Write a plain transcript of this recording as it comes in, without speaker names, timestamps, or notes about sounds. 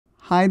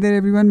Hi there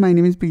everyone, my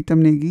name is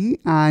Preetam Negi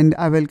and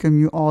I welcome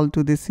you all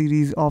to this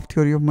series of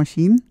Theory of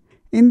Machine.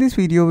 In this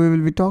video we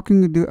will be talking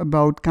with you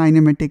about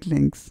kinematic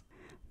links.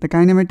 The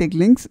kinematic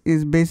links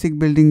is basic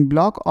building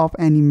block of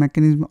any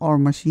mechanism or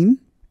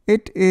machine.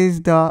 It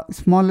is the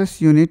smallest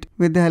unit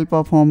with the help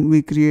of whom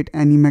we create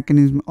any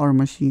mechanism or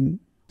machine.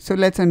 So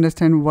let's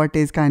understand what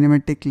is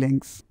kinematic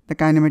links. The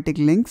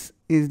kinematic links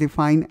is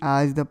defined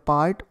as the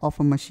part of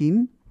a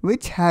machine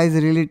which has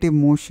relative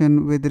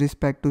motion with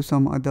respect to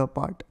some other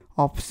part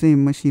of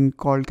same machine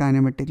called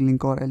kinematic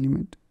link or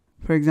element.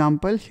 For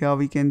example, here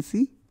we can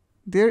see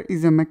there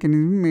is a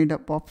mechanism made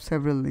up of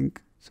several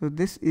links. So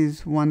this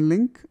is one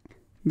link,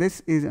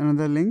 this is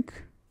another link,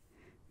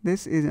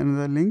 this is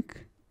another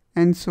link,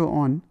 and so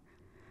on.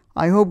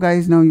 I hope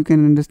guys now you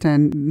can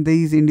understand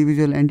these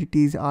individual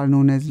entities are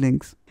known as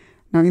links.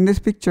 Now in this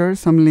picture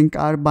some links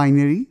are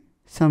binary,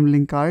 some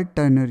links are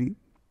ternary.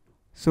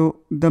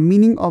 So the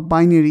meaning of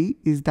binary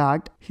is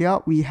that here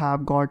we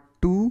have got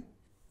two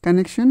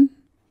connection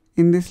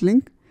in this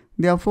link,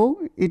 therefore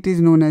it is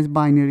known as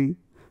binary,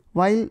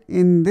 while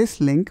in this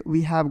link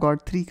we have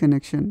got three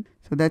connection,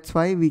 so that's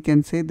why we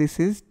can say this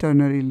is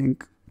ternary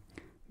link.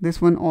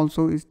 This one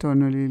also is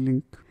ternary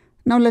link.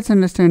 Now let's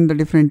understand the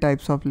different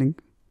types of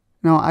link.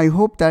 Now I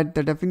hope that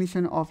the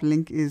definition of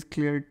link is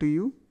clear to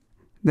you.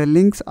 The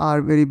links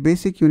are very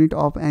basic unit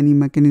of any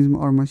mechanism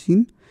or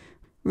machine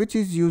which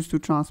is used to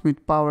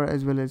transmit power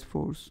as well as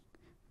force.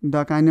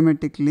 The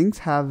kinematic links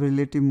have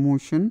relative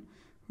motion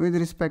with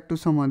respect to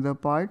some other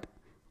part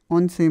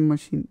on same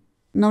machine.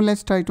 Now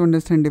let's try to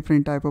understand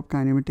different type of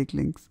kinematic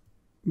links.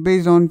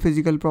 Based on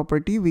physical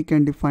property, we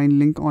can define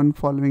link on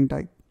following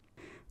type.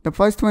 The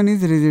first one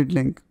is rigid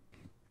link.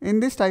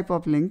 In this type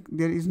of link,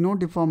 there is no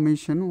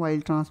deformation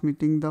while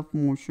transmitting the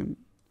motion.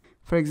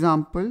 For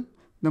example,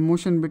 the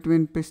motion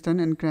between piston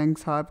and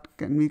crankshaft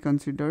can be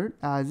considered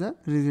as a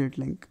rigid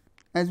link.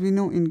 As we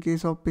know, in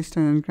case of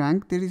piston and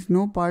crank, there is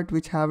no part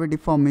which have a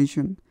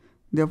deformation.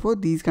 Therefore,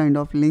 these kind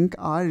of link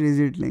are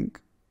rigid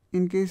link.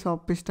 In case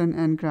of piston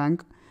and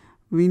crank,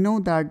 we know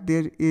that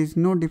there is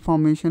no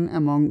deformation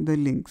among the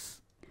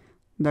links.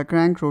 The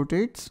crank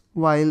rotates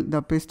while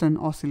the piston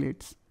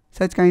oscillates.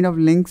 Such kind of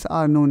links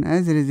are known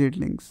as rigid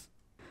links.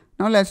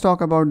 Now let's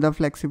talk about the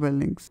flexible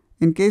links.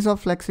 In case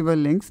of flexible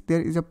links,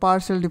 there is a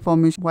partial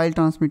deformation while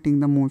transmitting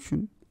the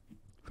motion.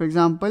 For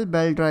example,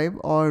 belt drive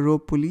or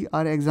rope pulley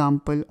are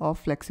example of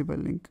flexible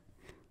link.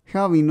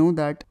 Here we know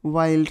that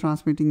while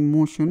transmitting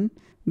motion,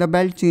 the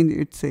belt changes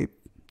its shape.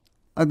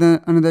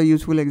 Another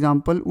useful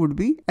example would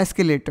be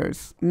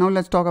escalators. Now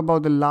let's talk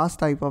about the last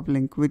type of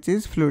link, which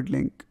is fluid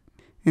link.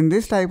 In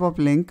this type of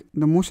link,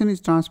 the motion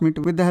is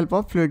transmitted with the help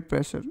of fluid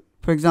pressure.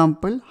 For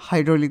example,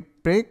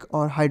 hydraulic brake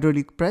or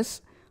hydraulic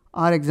press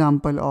are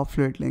example of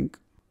fluid link,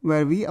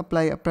 where we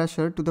apply a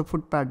pressure to the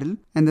foot pedal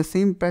and the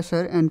same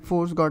pressure and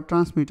force got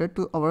transmitted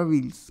to our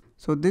wheels.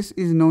 So this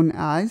is known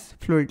as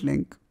fluid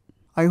link.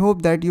 I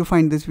hope that you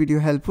find this video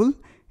helpful.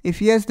 If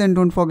yes, then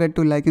don't forget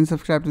to like and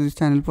subscribe to this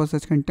channel for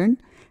such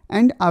content.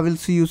 And I will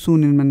see you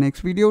soon in my next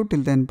video.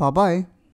 Till then, bye bye.